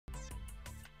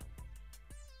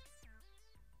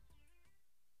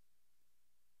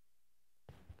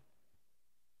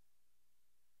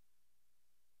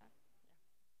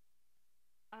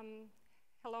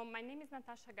Hello, my name is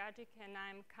Natasha Gadzik, and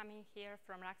I'm coming here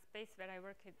from Rackspace, where I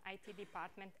work in IT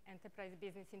department, Enterprise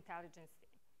Business Intelligence team.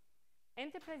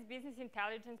 Enterprise Business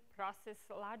Intelligence processes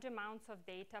large amounts of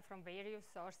data from various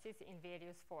sources in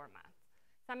various formats.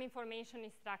 Some information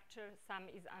is structured, some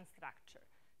is unstructured.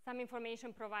 Some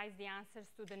information provides the answers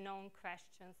to the known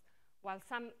questions, while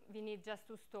some we need just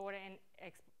to store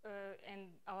and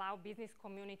allow business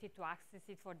community to access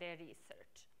it for their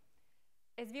research.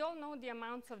 As we all know, the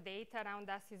amounts of data around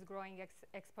us is growing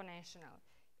exponential.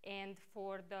 And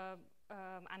for the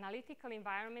analytical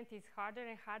environment, it's harder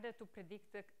and harder to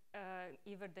predict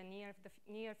even the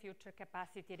near future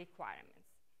capacity requirements.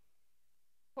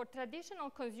 For traditional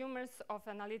consumers of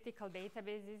analytical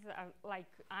databases,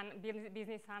 like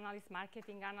business analysts,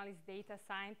 marketing analysts, data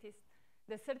scientists,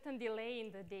 the certain delay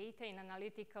in the data in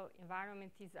analytical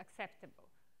environment is acceptable.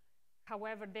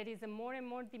 However, there is a more and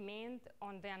more demand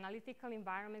on the analytical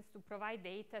environments to provide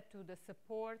data to the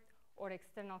support or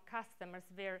external customers,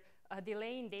 where a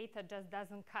delay in data just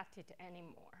doesn't cut it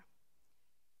anymore.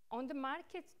 On the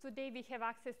market today, we have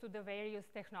access to the various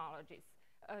technologies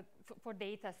for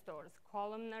data stores: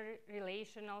 columnar,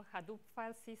 relational, Hadoop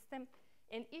file system.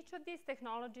 And each of these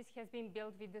technologies has been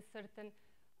built with a certain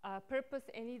purpose,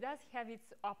 and it does have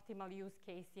its optimal use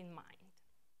case in mind.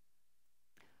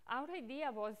 Our idea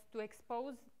was to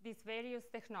expose these various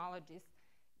technologies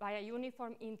by a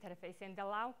uniform interface and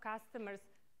allow customers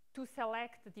to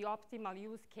select the optimal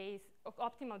use case,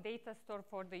 optimal data store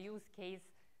for the use case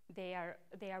they are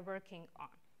working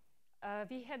on.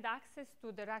 We had access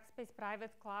to the Rackspace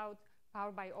private cloud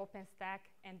powered by OpenStack,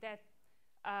 and that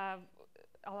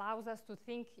allows us to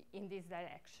think in this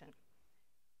direction.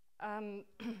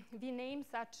 We name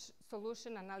such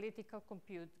solution Analytical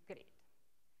Compute Grid.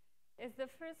 As the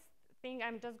first thing,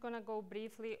 I'm just going to go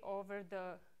briefly over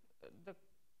the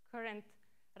current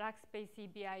Rackspace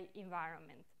EBI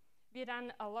environment. We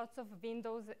run lots of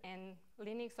Windows and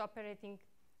Linux operating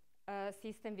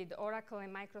system with Oracle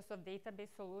and Microsoft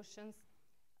database solutions.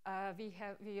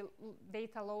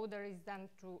 Data loader is done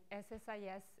through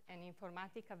SSIS and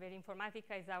Informatica, where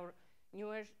Informatica is our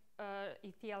newer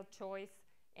ETL choice,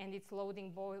 and it's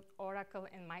loading both Oracle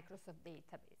and Microsoft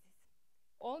databases.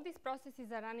 All these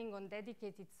processes are running on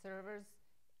dedicated servers,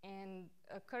 and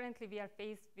currently we are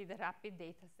faced with a rapid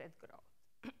data set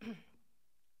growth.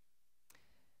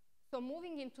 So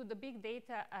moving into the big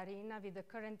data arena with the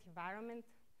current environment,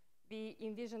 we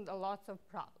envisioned a lot of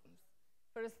problems.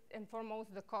 First and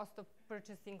foremost, the cost of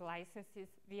purchasing licenses.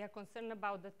 We are concerned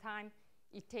about the time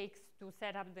it takes to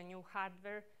set up the new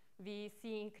hardware. We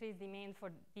see increased demand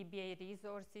for DBA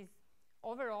resources.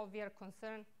 Overall, we are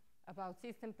concerned about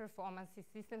system performance,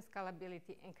 system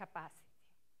scalability, and capacity.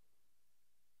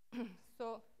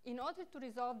 So in order to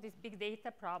resolve this big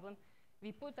data problem,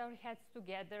 we put our heads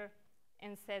together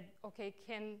and said, okay,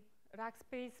 can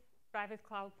Rackspace private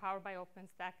cloud powered by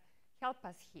OpenStack help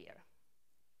us here?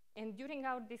 And during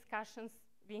our discussions,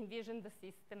 we envisioned the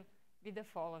system with the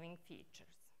following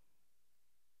features.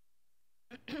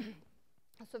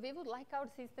 So we would like our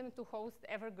system to host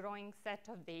ever-growing set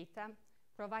of data,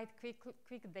 provide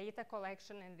quick data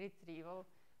collection and retrieval,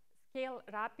 scale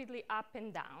rapidly up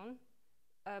and down,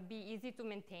 be easy to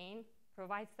maintain,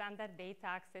 provide standard data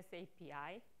access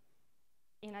API.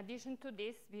 In addition to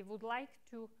this, we would like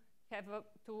to have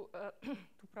to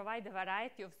provide a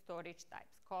variety of storage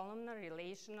types: columnar,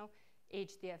 relational,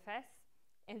 HDFS.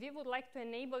 And we would like to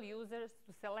enable users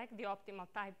to select the optimal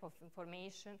type of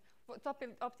information,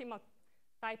 optimal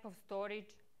type of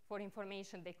storage for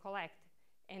information they collect.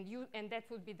 And that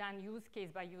would be done use case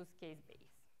by use case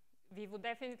base. We would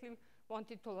definitely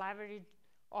want it to leverage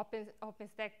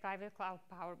OpenStack private cloud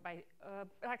powered by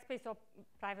Rackspace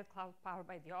private cloud powered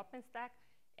by the OpenStack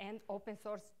and open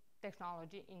source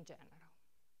technology in general.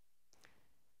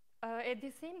 At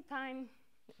the same time,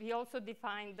 we also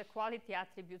defined the quality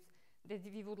attributes that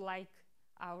we would like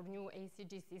our new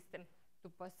ACG system to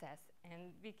possess,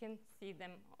 and we can see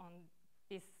them on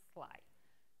this slide.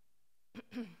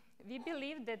 We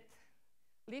believe that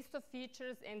list of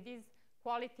features and these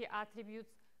quality attributes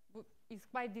is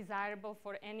quite desirable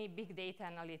for any big data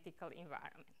analytical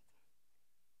environment.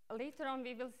 Later on,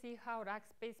 we will see how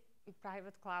Rackspace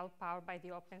private cloud powered by the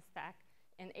OpenStack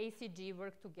and ACG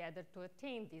work together to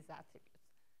attain these attributes.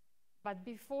 But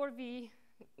before we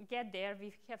get there,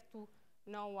 we have to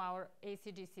know our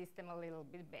ACG system a little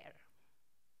bit better.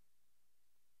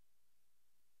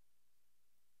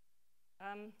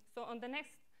 So on the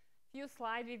next few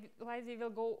slides, we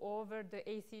will go over the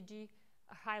ACG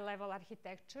high-level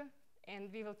architecture, and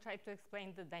we will try to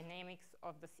explain the dynamics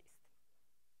of the system.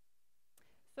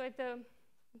 So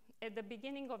at the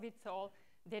beginning of it all,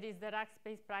 there is the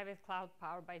rackspace private cloud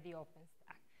powered by the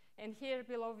OpenStack. And here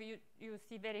below you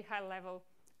see very high level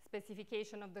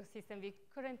specification of the system we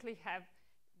currently have,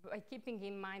 by keeping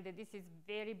in mind that this is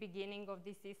very beginning of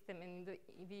the system, and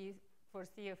we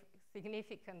foresee a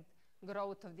significant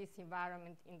growth of this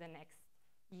environment in the next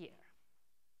year.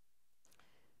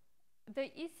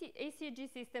 The ACG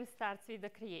system starts with the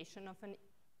creation of an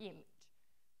image.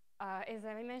 As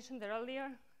I mentioned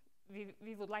earlier,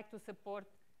 we would like to support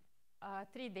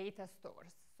 3 data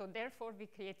stores. So therefore, we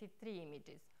created 3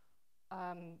 images,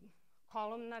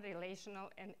 columnar, relational,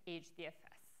 and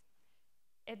HDFS.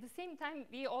 At the same time,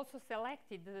 we also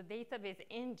selected the database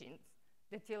engines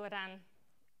that will run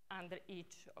under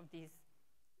each of these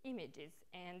images.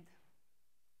 And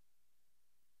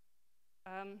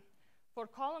for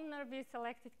columnar, we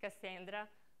selected Cassandra,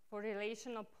 for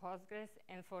relational Postgres,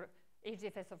 and for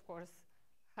HDFS, of course,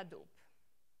 Hadoop.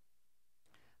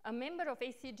 A member of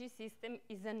ACG system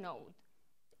is a node,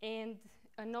 and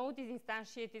a node is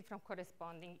instantiated from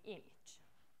corresponding image.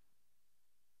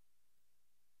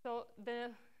 So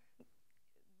the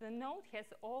node has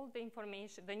all the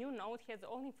information, the new node has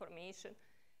all information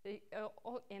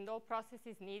and all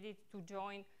processes needed to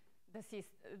join the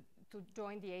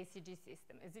ACG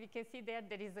system. As we can see there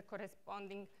is a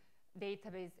corresponding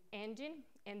database engine,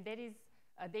 and there is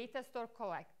a data store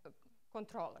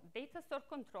controller. Data store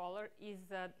controller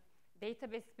is a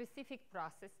database-specific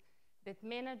process that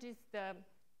manages the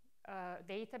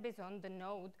database on the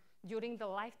node during the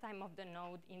lifetime of the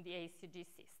node in the ACG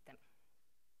system.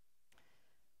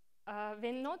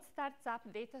 When node starts up,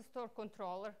 data store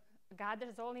controller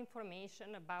gathers all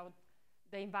information about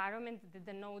the environment that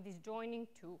the node is joining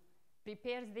to,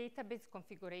 prepares database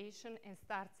configuration, and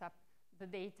starts up the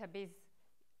database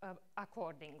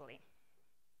accordingly.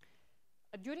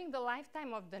 During the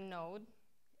lifetime of the node,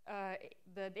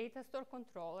 the data store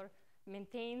controller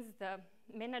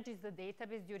manages the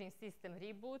database during system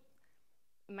reboot,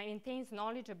 maintains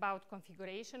knowledge about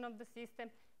configuration of the system,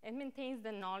 and maintains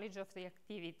the knowledge of the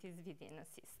activities within a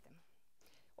system.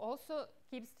 Also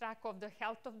keeps track of the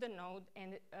health of the node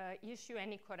and issue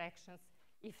any corrections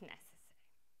if necessary.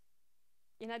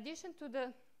 In addition to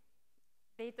the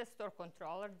data store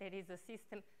controller, there is a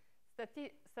system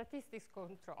statistics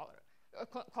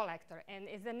collector. And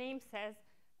as the name says,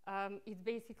 it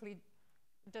basically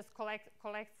just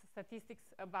collects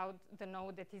statistics about the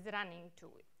node that is running to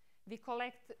it. We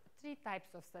collect 3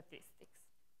 types of statistics.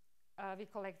 We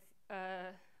collect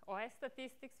OS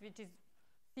statistics, which is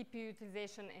CPU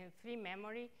utilization and free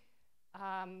memory.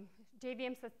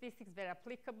 JVM statistics where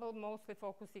applicable, mostly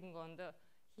focusing on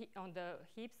the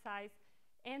heap size,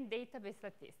 and database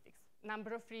statistics,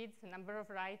 number of reads, number of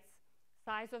writes,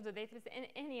 size of the database, and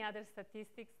any other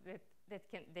statistics that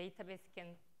database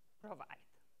can provide.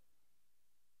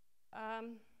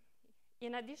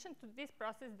 In addition to this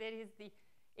process, there is the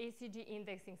ACG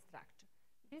indexing structure.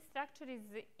 This structure is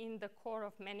in the core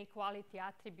of many quality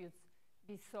attributes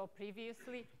we saw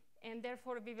previously, and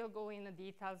therefore we will go into the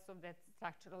details of that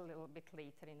structure a little bit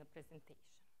later in the presentation.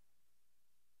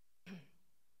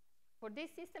 For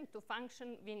this system to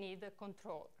function, we need a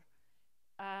controller.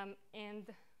 On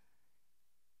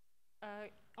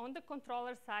the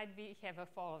controller side, we have the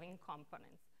following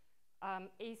components.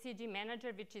 ACG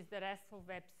Manager, which is the RESTful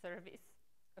web service,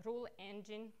 rule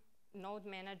engine, node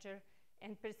manager,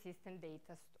 and persistent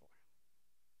data store.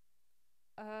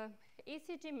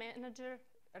 ACG Manager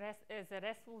as a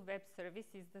RESTful web service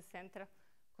is the central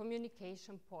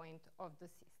communication point of the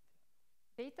system.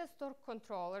 Data store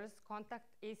controllers contact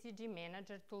ACG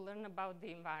Manager to learn about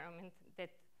the environment that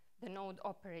the node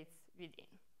operates within.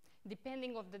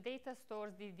 Depending on the data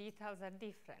stores, the details are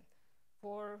different.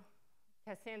 For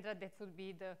Cassandra, that would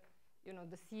be the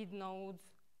seed nodes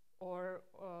or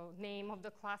name of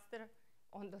the cluster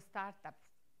on the startup.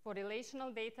 For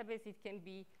relational database, it can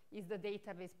be, is the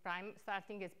database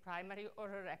starting as primary or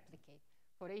a replicate.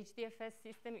 For HDFS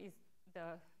system is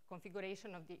the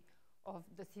configuration of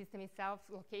the system itself,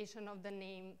 location of the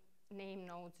name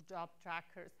nodes, job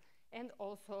trackers, and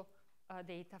also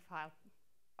data file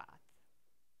path.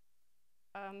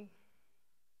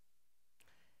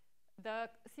 The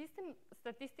system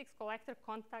statistics collector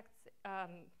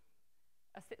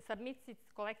submits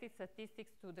its collected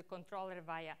statistics to the controller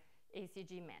via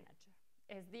ACG Manager.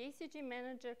 As the ACG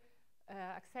Manager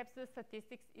accepts the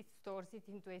statistics, it stores it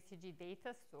into ACG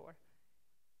data store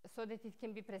so that it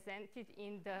can be presented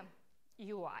in the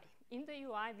UI. In the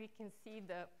UI, we can see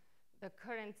the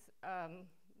current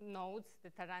nodes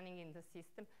that are running in the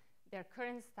system, their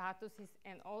current statuses,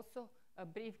 and also a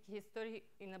brief history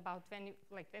in about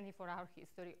 24-hour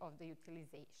history of the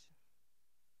utilization.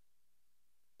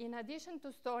 In addition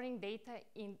to storing data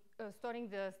storing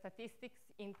the statistics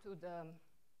into the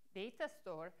data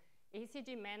store,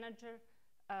 ACG Manager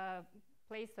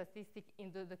places statistics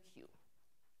into the queue.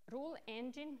 Rule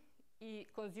engine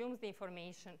consumes the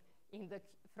information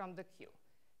from the queue.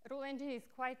 Rule engine is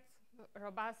quite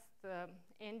robust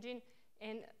engine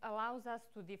and allows us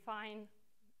to define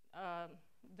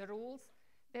the rules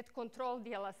that control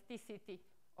the elasticity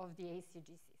of the ACG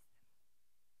system.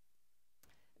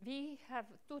 We have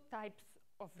two types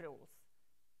of rules: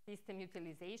 system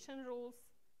utilization rules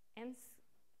and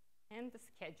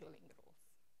scheduling rules.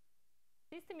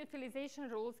 System utilization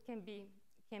rules can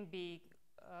be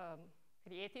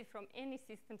created from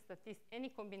any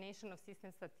combination of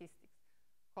system statistics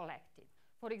collected.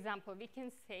 For example, we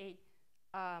can say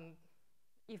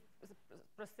if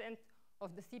percent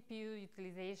of the CPU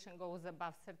utilization goes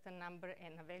above certain number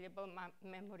and available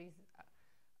memory is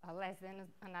less than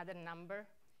another number,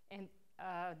 and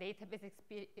database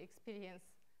experience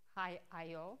high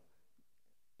I/O.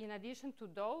 In addition to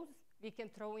those, we can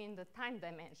throw in the time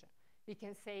dimension. We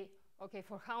can say, okay,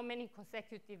 for how many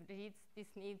consecutive reads this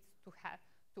needs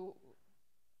to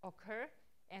occur,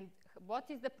 and what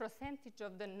is the percentage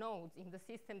of the nodes in the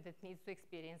system that needs to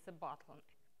experience a bottleneck.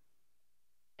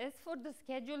 As for the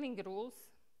scheduling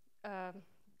rules,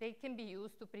 they can be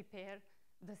used to prepare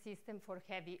the system for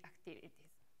heavy activities.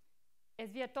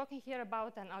 As we are talking here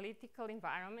about analytical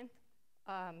environment,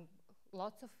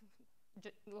 lots of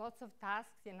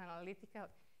tasks in analytical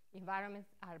environments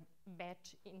are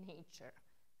batch in nature.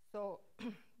 So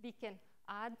we can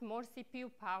add more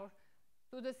CPU power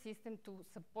to the system to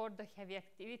support the heavy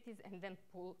activities and then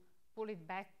pull it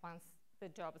back once the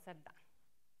jobs are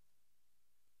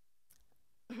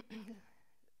done.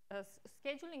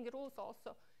 Scheduling rules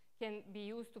also can be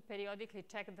used to periodically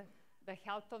check the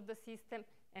health of the system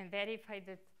and verify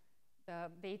that the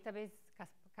database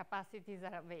capacities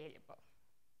are available.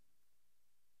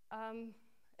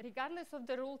 Regardless of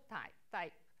the rule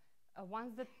type,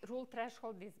 once the rule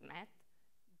threshold is met,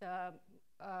 the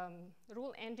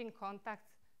rule engine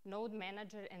contacts node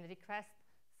manager and requests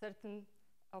certain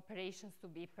operations to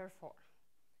be performed.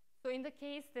 So in the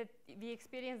case that we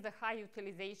experience the high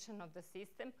utilization of the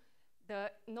system,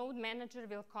 the node manager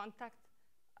will contact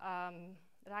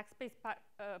Rackspace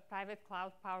private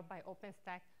cloud powered by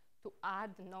OpenStack to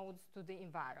add nodes to the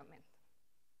environment.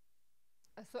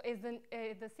 So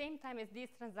at the same time as these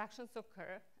transactions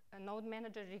occur, a node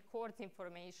manager records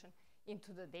information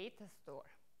into the data store.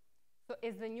 So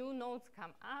as the new nodes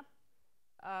come up,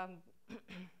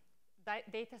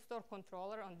 data store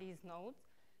controller on these nodes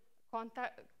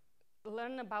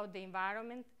learn about the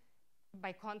environment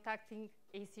by contacting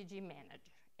ACG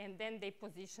Manager, and then they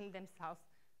position themselves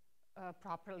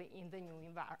properly in the new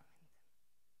environment.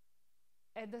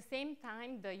 At the same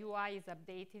time, the UI is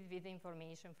updated with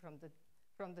information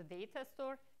from the data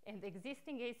store, and the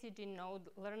existing ACG node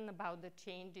learn about the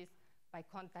changes by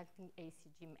contacting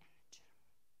ACG Manager.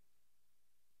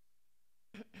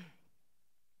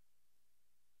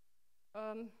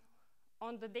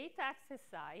 On the data access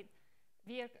side,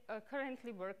 we are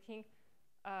currently working,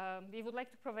 we would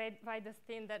like to provide a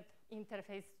standard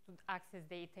interface to access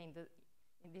data in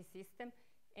this system.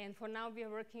 And for now, we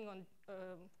are working on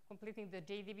completing the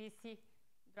JDBC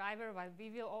driver, while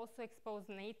we will also expose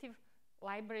native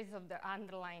libraries of the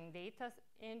underlying data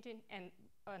engine and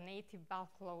native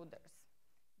bulk loaders.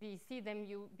 We see them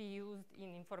be used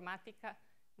in Informatica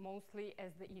mostly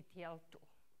as the ETL tool.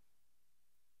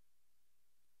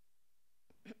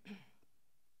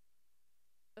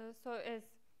 So as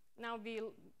now we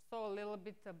saw a little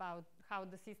bit about how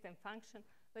the system functions,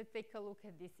 let's take a look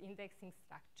at this indexing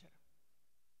structure.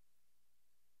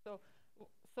 So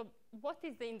what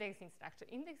is the indexing structure?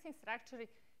 Indexing structure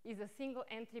is a single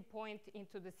entry point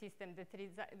into the system that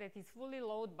is fully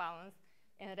load balanced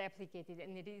and replicated,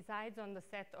 and it resides on the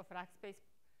set of Rackspace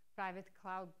private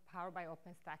cloud powered by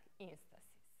OpenStack instances.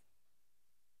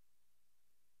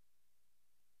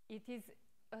 It is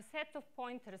a set of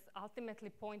pointers ultimately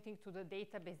pointing to the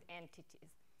database entities.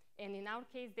 And in our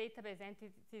case, database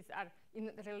entities are, in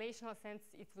the relational sense,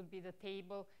 it would be the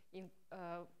table,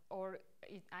 or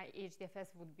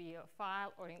HDFS would be a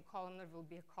file, or in columnar would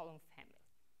be a column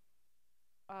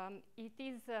family. It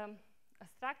is a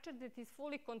structure that is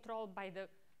fully controlled by the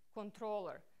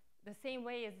controller, the same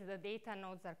way as the data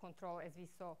nodes are controlled, as we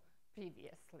saw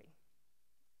previously.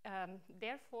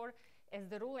 Therefore, as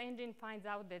the rule engine finds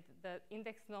out that the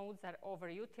index nodes are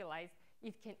overutilized,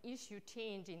 it can issue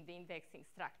change in the indexing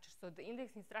structure. So the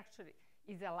indexing structure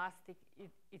is elastic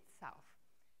itself.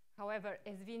 However,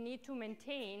 as we need to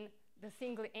maintain the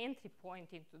single entry point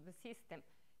into the system,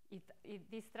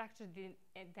 This structure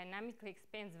dynamically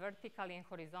expands vertically and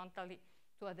horizontally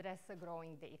to address a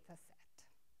growing data set.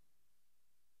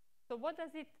 So what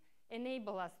does it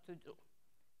enable us to do?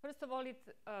 First of all,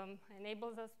 it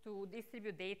enables us to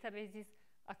distribute databases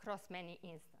across many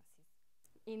instances,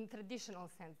 in traditional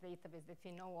sense database that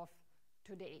we know of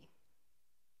today.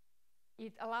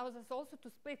 It allows us also to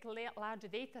split large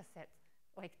data sets,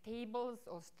 like tables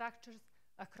or structures,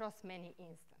 across many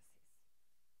instances.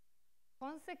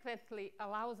 Consequently,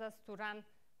 allows us to run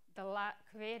the large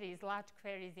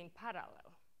queries in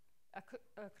parallel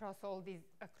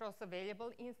across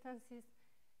available instances,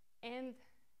 and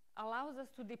allows us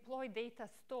to deploy data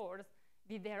stores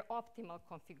with their optimal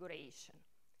configuration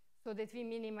so that we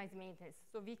minimize maintenance.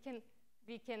 So we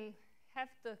can have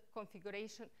the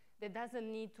configuration that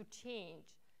doesn't need to change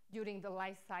during the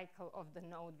life cycle of the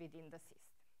node within the system.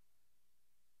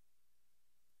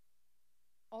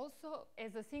 Also,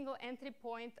 as a single entry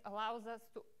point, allows us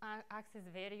to access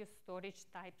various storage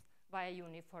types via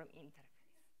uniform interface.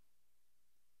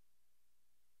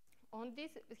 On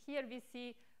this, here we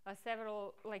see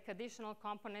several additional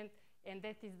components, and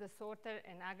that is the sorter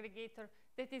and aggregator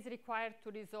that is required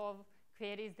to resolve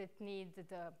queries that need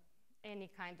any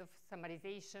kind of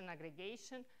summarization,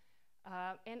 aggregation,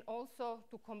 and also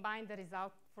to combine the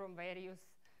result from various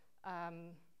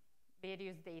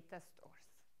data stores.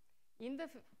 In the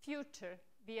future,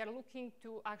 we are looking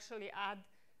to actually add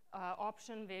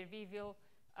option where we will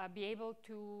be able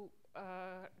to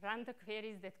run the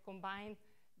queries that combine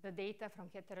the data from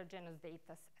heterogeneous data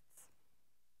sets.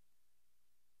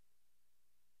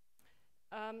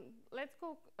 Let's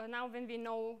go now, when we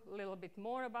know a little bit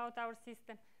more about our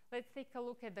system, let's take a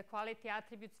look at the quality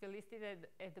attributes we listed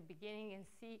at the beginning and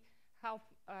see how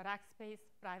rackspace,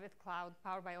 private cloud,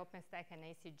 powered by OpenStack and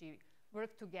ACG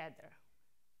work together.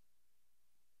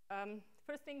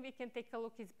 First thing we can take a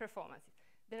look is performances.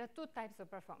 There are two types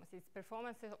of performances: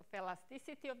 performance of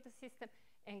elasticity of the system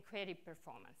and query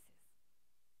performances.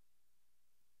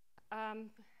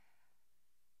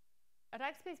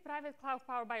 Rackspace Private Cloud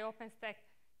powered by OpenStack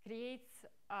creates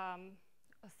a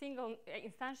single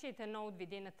instantiated node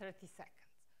within 30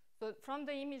 seconds. So from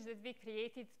the image that we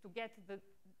created to get the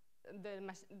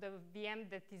VM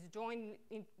that is joined,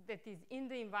 that is in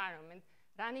the environment,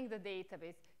 running the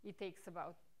database, it takes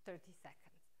about 30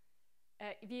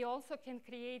 seconds. We also can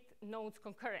create nodes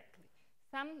concurrently.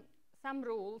 Some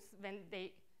rules, when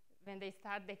they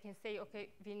start, they can say, okay,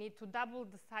 we need to double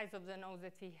the size of the nodes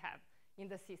that we have in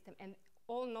the system. And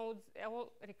all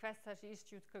requests are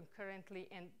issued concurrently,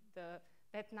 and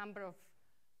that number of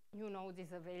new nodes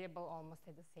is available almost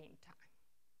at the same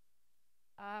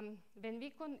time. When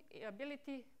we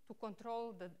ability to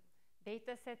control the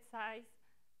data set size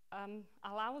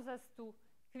allows us to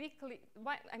quickly,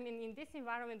 in this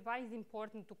environment, why is it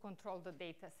important to control the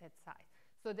data set size?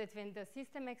 So that when the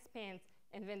system expands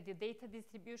and when the data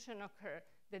distribution occurs,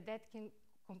 that can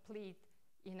complete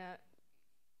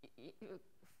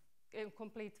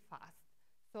complete fast.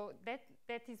 So that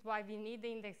is why we need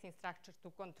the indexing structure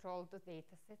to control the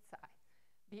data set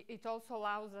size. It also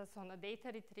allows us on a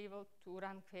data retrieval to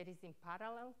run queries in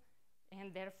parallel,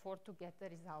 and therefore to get the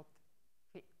result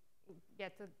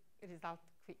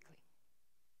quickly.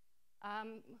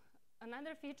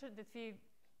 Another feature that we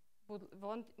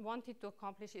wanted to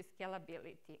accomplish is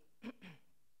scalability.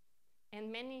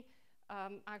 And many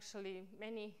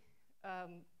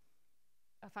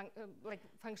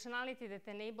functionality that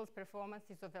enables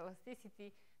performances of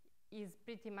elasticity is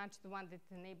pretty much the one that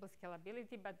enables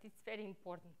scalability, but it's very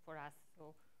important for us.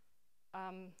 So,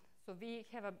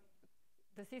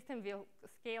 the system will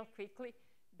scale quickly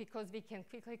because we can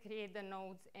quickly create the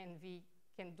nodes, and we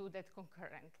can do that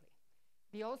concurrently.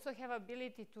 We also have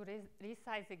ability to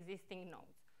resize existing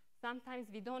nodes. Sometimes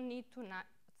we don't need to,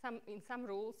 in some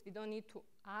rules, we don't need to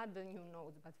add the new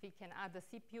nodes, but we can add the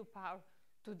CPU power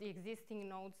to the existing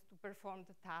nodes to perform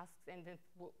the tasks and then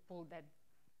pull that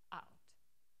out.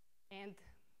 And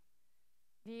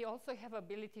we also have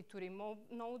ability to remove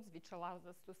nodes, which allows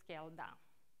us to scale down.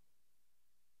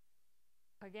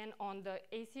 Again, on the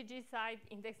ACG side,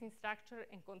 indexing structure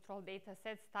and control data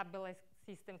sets stabilize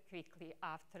system quickly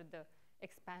after the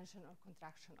expansion or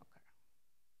contraction occur.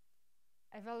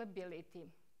 Availability.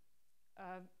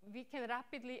 We can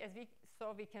rapidly, as we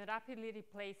saw, we can rapidly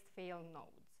replace failed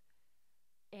nodes.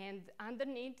 And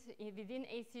underneath, within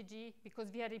ACG,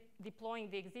 because we are deploying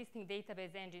the existing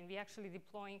database engine, we are actually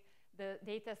deploying the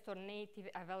data store native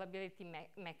availability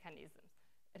mechanisms.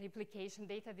 Replication,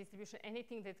 data distribution,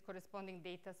 anything that corresponding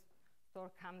data store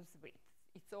comes with.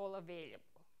 It's all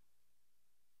available.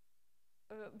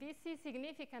 We see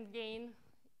significant gain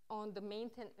on the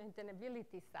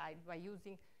maintainability side by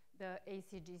using the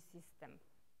ACG system.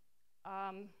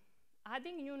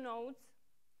 Adding new nodes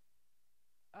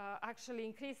actually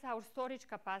increase our storage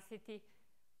capacity,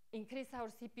 increase our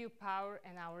CPU power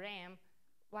and our RAM,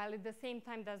 while at the same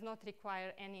time does not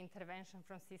require any intervention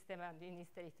from system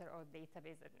administrator or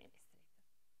database administrator.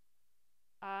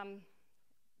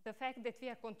 The fact that we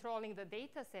are controlling the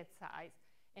data set size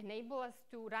enable us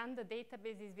to run the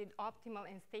databases with optimal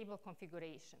and stable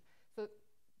configuration. So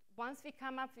once we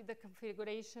come up with the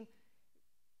configuration,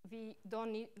 we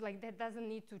don't need, like that doesn't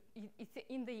need to, it's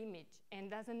in the image and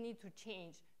doesn't need to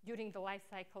change during the life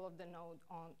cycle of the node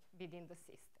within the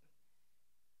system.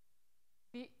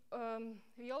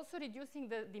 We also reducing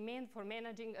the demand for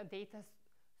managing a data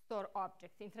store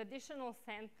object. In traditional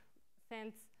sense,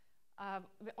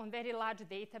 on very large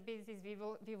databases,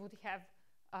 we would have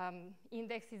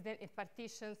indexes and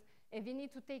partitions, and we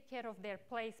need to take care of their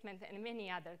placement and many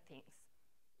other things.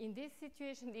 In this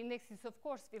situation, the indexes, of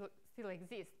course, will still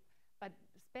exist, but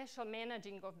special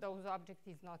managing of those objects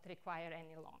is not required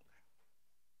any longer.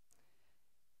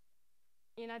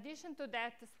 In addition to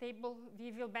that,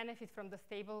 we will benefit from the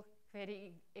stable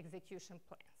query execution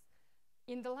plans.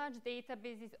 In the large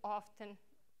databases, often,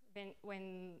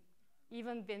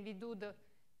 even when we do the,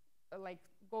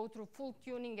 go through full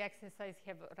tuning exercise,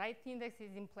 have right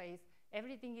indexes in place,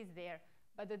 everything is there,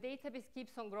 but the database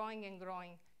keeps on growing and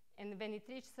growing, and when it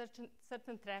reaches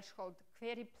certain threshold,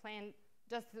 query plan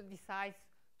just decides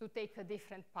to take a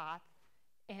different path,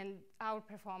 and our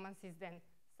performance is then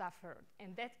suffered.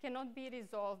 And that cannot be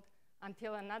resolved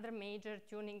until another major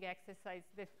tuning exercise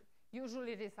that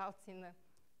usually results in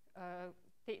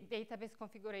database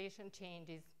configuration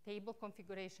changes, table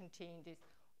configuration changes,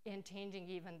 and changing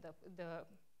even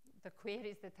the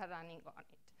queries that are running on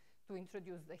it to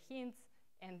introduce the hints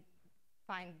and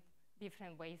find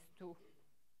different ways to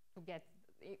get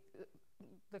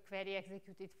the query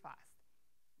executed fast.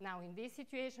 Now, in this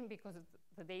situation, because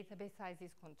the database size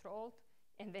is controlled,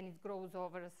 and then it grows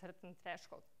over a certain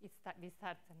threshold, we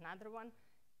start another one,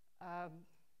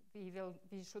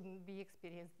 we shouldn't be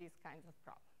experiencing these kinds of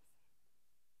problems.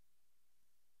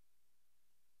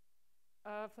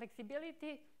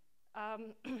 Flexibility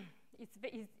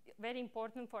is very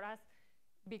important for us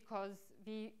because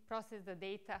we process the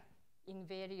data in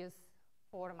various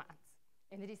formats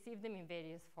and receive them in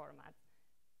various formats.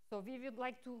 So we would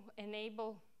like to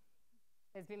enable,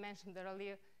 as we mentioned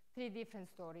earlier, 3 different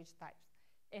storage types.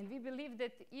 And we believe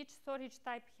that each storage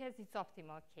type has its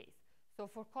optimal case. So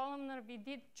for columnar,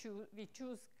 we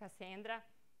choose Cassandra,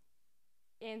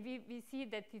 and we see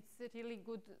that it's a really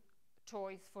good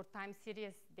choice for time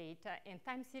series data, and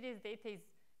time series data is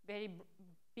very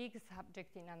big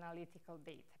subject in analytical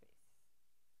databases.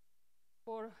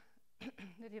 For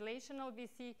relational, we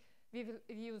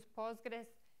use Postgres,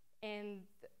 and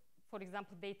for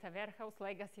example, data warehouse,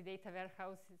 legacy data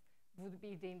warehouses would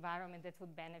be the environment that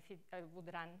would benefit,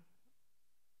 would run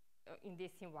in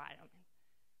this environment.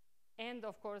 And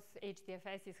of course,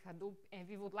 HDFS is Hadoop, and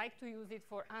we would like to use it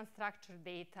for unstructured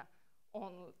data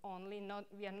only.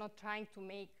 We are not trying to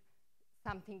make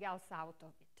something else out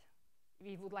of it.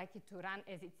 We would like it to run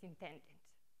as it's intended.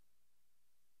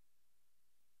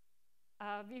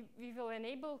 We will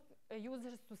enable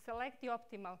users to select the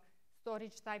optimal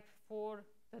storage type for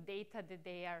the data that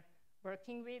they are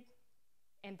working with,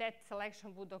 and that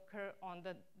selection would occur on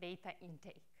the data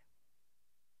intake.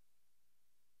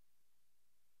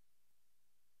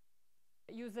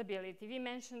 Usability. We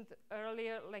mentioned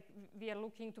earlier, like we are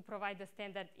looking to provide a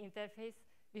standard interface.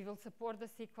 We will support the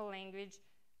SQL language,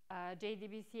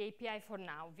 JDBC API for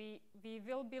now. We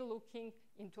will be looking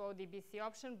into ODBC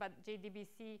option, but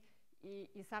JDBC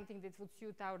is something that would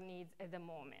suit our needs at the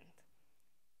moment.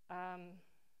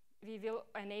 We will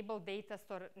enable data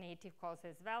store native calls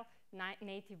as well,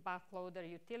 native bulk loader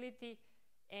utility,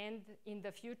 and in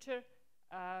the future,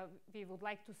 we would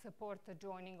like to support the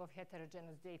joining of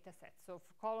heterogeneous data sets. So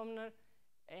for columnar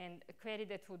and a query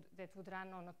that would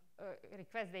run on a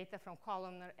request data from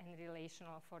columnar and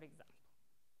relational, for example.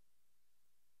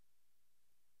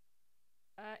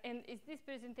 And this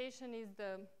presentation is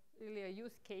really a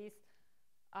use case.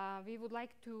 We would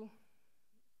like to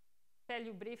tell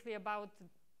you briefly about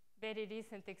very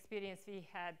recent experience we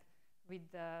had with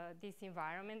this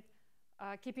environment.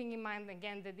 Keeping in mind,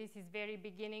 again, that this is very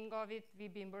beginning of it.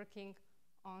 We've been working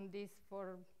on this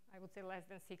for, I would say, less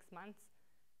than 6 months.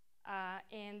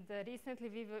 And recently,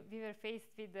 we were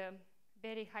faced with a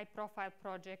very high-profile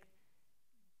project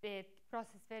that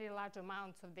processed very large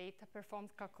amounts of data, performed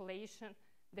calculation,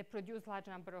 that produced large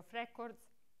number of records.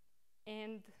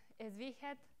 And as we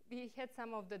had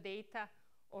some of the data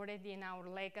already in our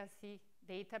legacy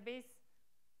database,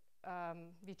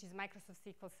 which is Microsoft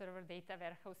SQL Server Data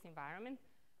Warehouse environment.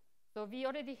 So we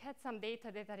already had some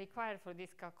data that are required for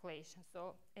this calculation.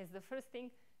 So as the first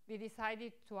thing, we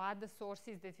decided to add the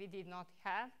sources that we did not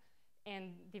have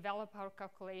and develop our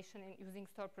calculation using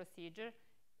store procedure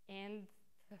and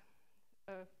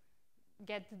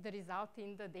get the result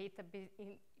in the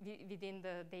within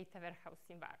the data warehouse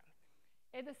environment.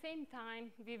 At the same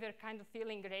time, we were kind of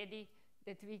feeling ready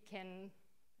that we can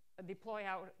deploy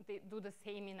do the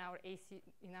same in our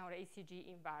ACG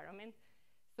environment.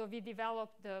 So we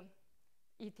developed the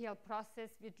ETL process,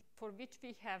 for which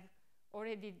we have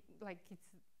already,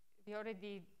 we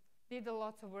already did a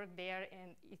lot of work there,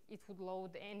 and it would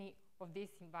load any of this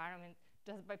environment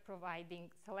just by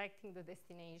selecting the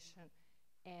destination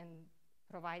and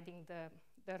providing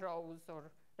the rows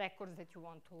or records that you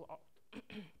want to load.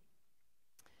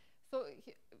 So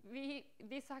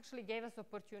this actually gave us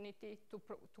opportunity to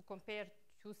compare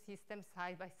two systems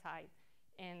side by side,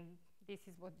 and this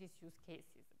is what this use case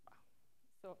is about.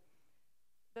 So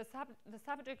the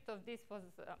subject of this was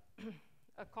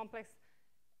complex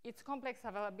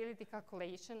availability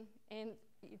calculation, and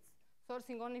it's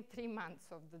sourcing only 3 months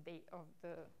of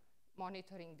the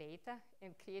monitoring data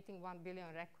and creating 1 billion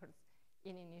records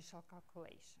in initial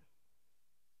calculation.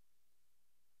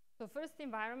 So first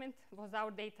environment was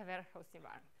our data warehouse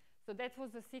environment. So that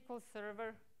was the SQL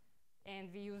Server, and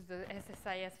we used the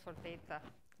SSIS for data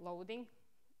loading.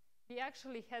 We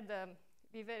actually had,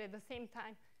 we were at the same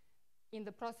time in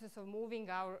the process of moving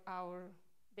our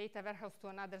data warehouse to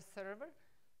another server.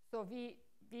 So we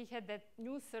had that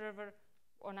new server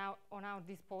on our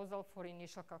disposal for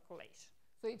initial calculation.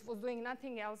 So it was doing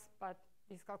nothing else but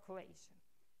this calculation.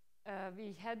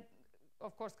 We had,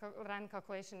 of course, run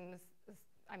calculation,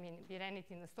 we ran it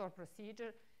in the store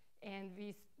procedure, and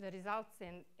the results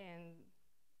and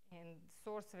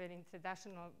source were in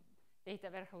traditional data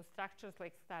warehouse structures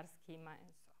like star schema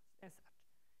and such.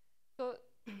 So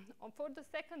for the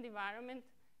second environment,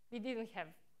 we didn't have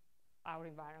our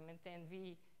environment, and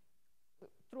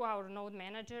through our node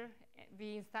manager,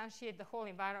 we instantiate the whole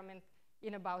environment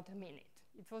in about a minute.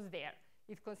 It was there.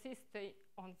 It consisted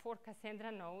on 4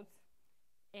 Cassandra nodes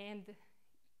and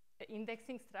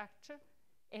indexing structure,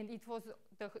 and it was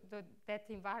that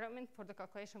environment for the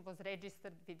calculation was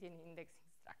registered within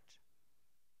indexing structure.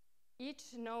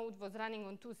 Each node was running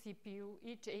on 2 CPU.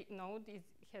 Each node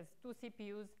has 2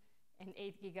 CPUs and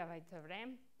 8 gigabytes of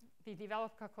RAM. We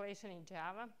developed calculation in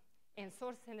Java, and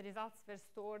source and results were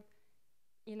stored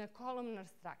in a columnar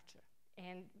structure,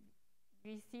 and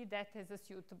we see that as a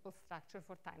suitable structure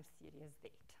for time series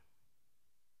data.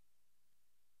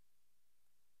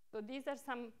 So these are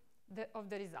some of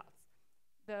the results.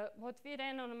 What we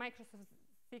ran on Microsoft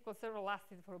SQL Server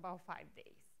lasted for about 5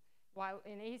 days, while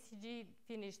in ACG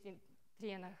finished in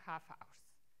 3.5 hours.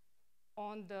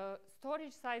 On the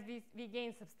storage side, we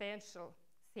gained substantial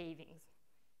savings.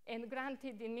 And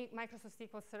granted, in Microsoft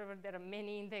SQL Server, there are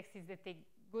many indexes that take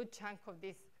a good chunk of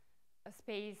this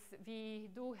space. We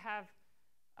do have,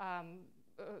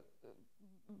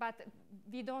 but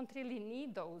we don't really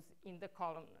need those in the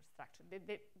columnar structure.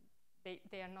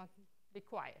 They are not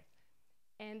required.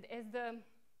 And as the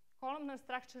columnar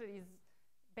structure is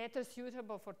better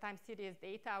suitable for time series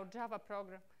data, our Java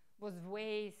program was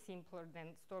way simpler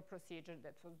than store procedure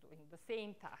that was doing the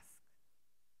same task.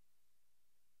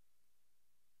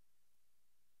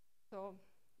 So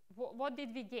what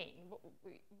did we gain?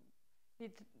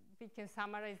 We can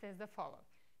summarize as the following.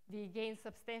 We gained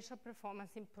substantial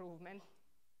performance improvement.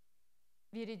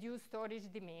 We reduced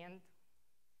storage demand.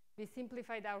 We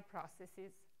simplified our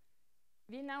processes.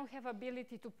 We now have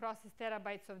ability to process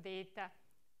terabytes of data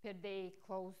per day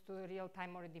close to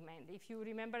real-time or demand. If you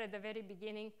remember at the very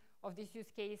beginning of this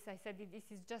use case, I said that this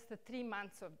is just 3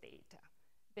 months of data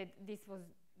that this was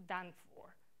done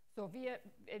for. So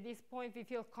at this point, we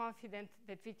feel confident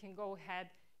that we can go ahead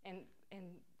and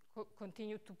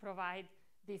continue to provide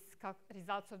these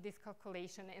results of this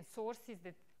calculation and sources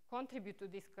that contribute to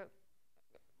this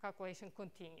calculation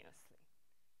continuously.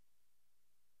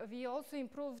 We also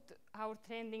improved our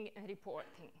trending and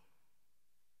reporting.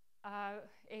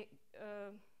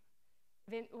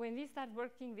 When we start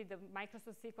working with the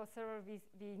Microsoft SQL Server,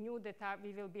 we knew that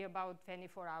we will be about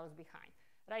 24 hours behind.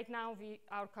 Right now,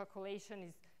 our calculation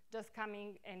is just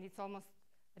coming, and it's almost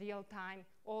real time.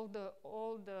 All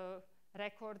the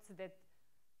records that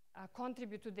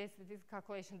contribute to this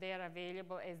calculation, they are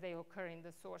available as they occur in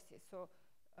the sources. So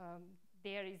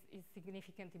there is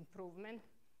significant improvement,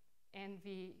 and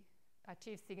we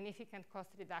achieve significant cost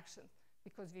reduction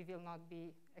because we will not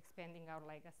be expanding our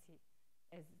legacy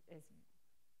as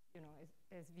you know,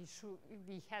 as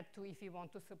we had to if we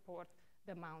want to support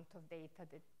the amount of data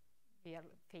that we are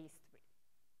faced with.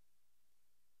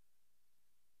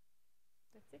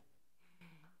 That's it.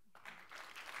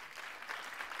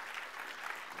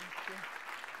 Thank you.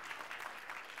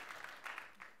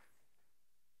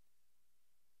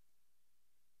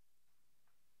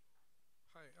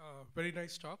 Hi, very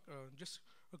nice talk. Just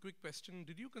a quick question.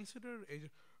 Did you consider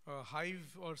a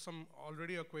Hive or some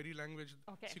already a query language,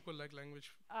 Okay. SQL-like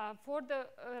language? For the,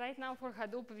 right now for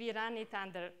Hadoop, we run it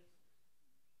under,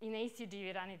 in ACG,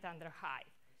 we run it under Hive.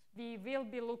 We will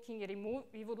be looking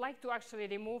we would like to actually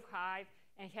remove Hive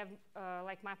and have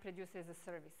like MapReduce as a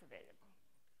service available.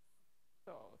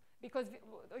 So, because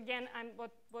again,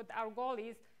 what our goal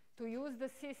is to use the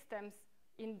systems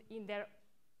in their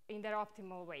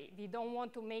optimal way. We don't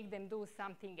want to make them do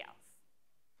something else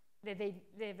that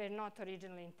they were not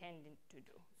originally intended to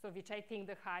do. So, which I think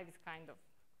the Hive is kind of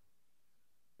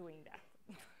doing that.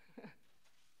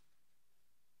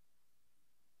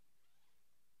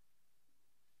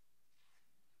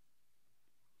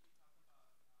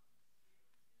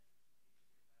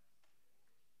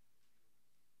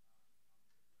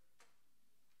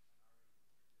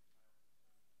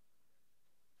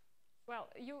 Well,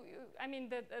 I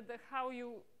mean, how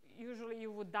usually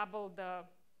you would double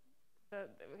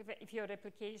if your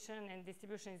replication and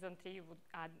distribution is on 3, you would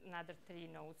add another 3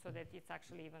 nodes so that it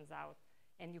actually evens out,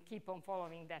 and you keep on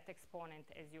following that exponent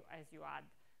as you add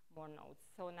more nodes.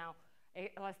 So now,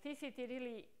 elasticity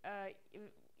really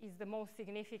is the most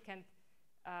significant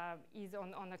is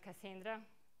on the Cassandra,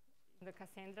 the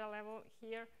Cassandra level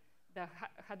here. The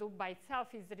Hadoop by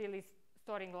itself is really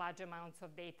storing large amounts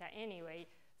of data anyway.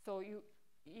 So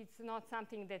it's not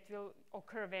something that will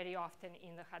occur very often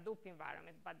in the Hadoop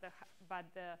environment, but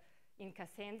in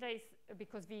Cassandra,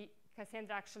 because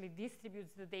Cassandra actually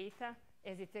distributes the data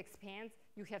as it expands,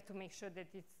 you have to make sure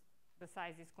that the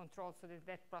size is controlled so that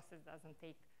that process doesn't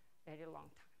take very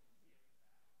long time.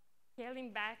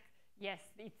 Scaling back, yes,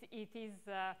 it is.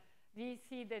 We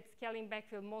see that scaling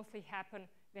back will mostly happen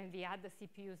when we add the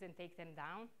CPUs and take them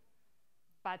down,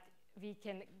 but we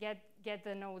can get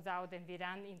the nodes out and we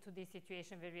run into this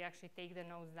situation where we actually take the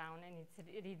nodes down and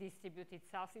it's redistribute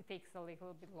itself. It takes a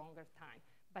little bit longer time.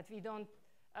 But we don't,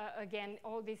 again,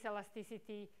 all this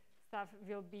elasticity stuff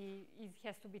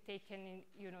has to be taken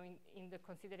in the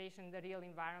consideration, the real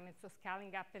environment. So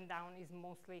scaling up and down is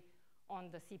mostly on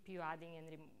the CPU adding and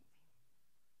removing.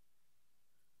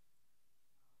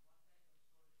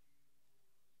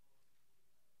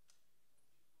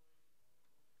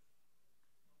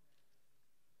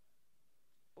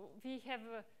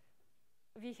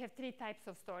 We have 3 types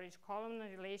of storage: columnar,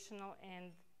 relational,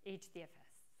 and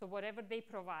HDFS. So whatever they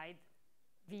provide,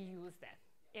 we use that.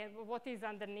 And what is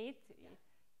underneath?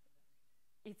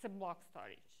 It's a block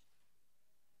storage.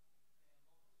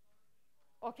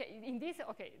 Okay, in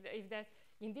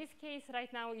this case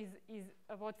right now is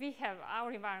what we have.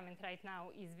 Our environment right now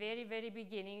is very, very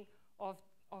beginning of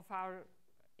our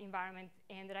environment,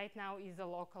 and right now is a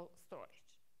local storage.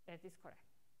 That is correct.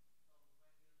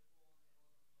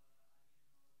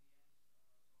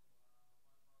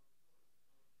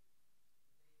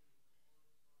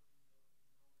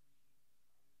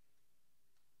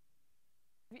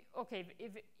 Okay,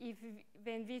 if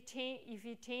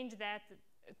we change that,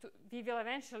 we will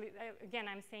eventually, again,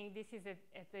 I'm saying this is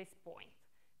at this point.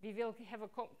 We will have a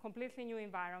completely new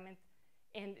environment,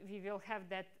 and we will have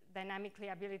that dynamically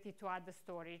ability to add the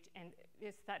storage and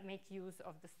make use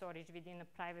of the storage within a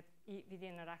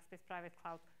Rackspace private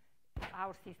cloud,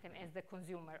 our system as the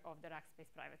consumer of the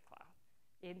Rackspace private cloud.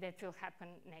 And that will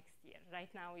happen next year. Right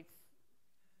now,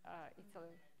 it's a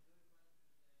little.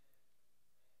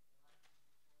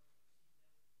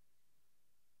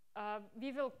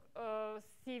 We will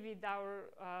see with our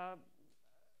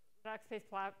Rackspace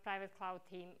private cloud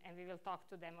team, and we will talk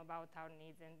to them about our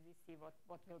needs, and we see what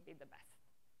will be the best.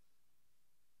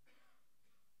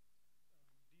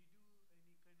 Do you do any kind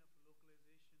of localization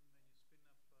when you spin up Hadoop nodes?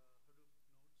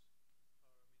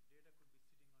 Or data could be sitting on any one of the things you lose here is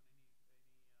localization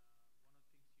of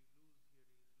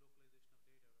data,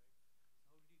 right?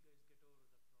 How do you guys get over that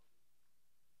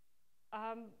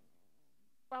problem?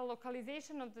 Well,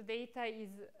 localization of the data is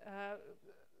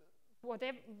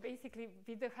whatever, basically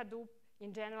with the Hadoop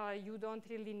in general, you don't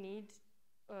really need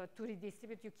to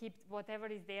redistribute. You keep whatever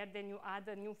is there, then you add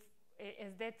a new,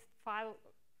 as that file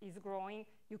is growing,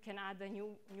 you can add the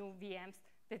new VMs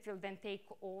that will then take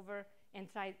over and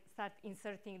start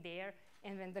inserting there.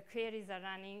 And when the queries are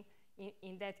running,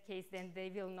 in that case, then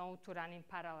they will know to run in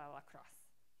parallel across.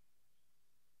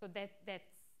 So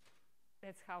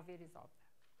that's how we resolve that.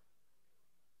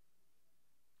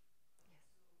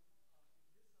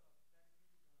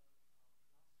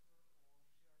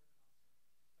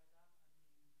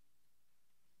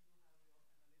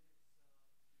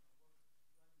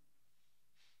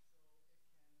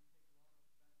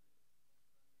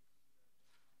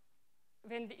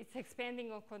 when it's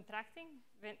expanding or contracting,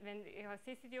 when the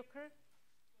elasticity occurs?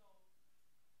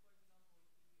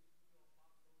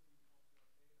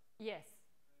 Yes,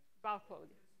 bulk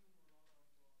loading.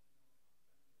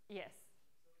 Yes.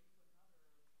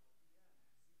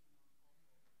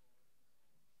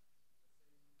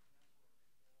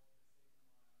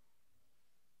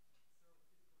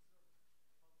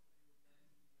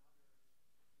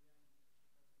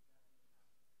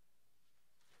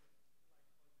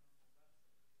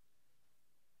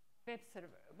 Web server.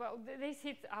 Well, they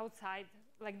sit outside.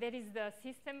 Like there is the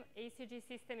system, ACG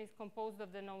system is composed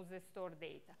of the nodes that store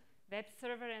data. Web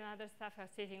server and other stuff are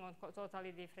sitting on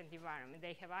totally different environment.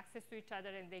 They have access to each other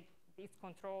and they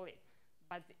control it,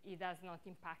 but it does not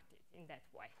impact it in that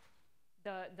way.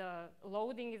 The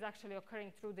loading is actually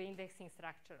occurring through the indexing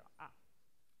structure.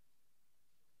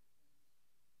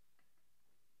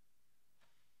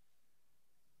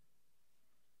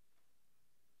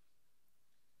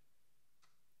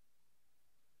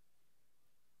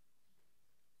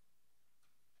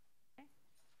 Okay.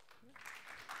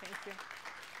 Thank you.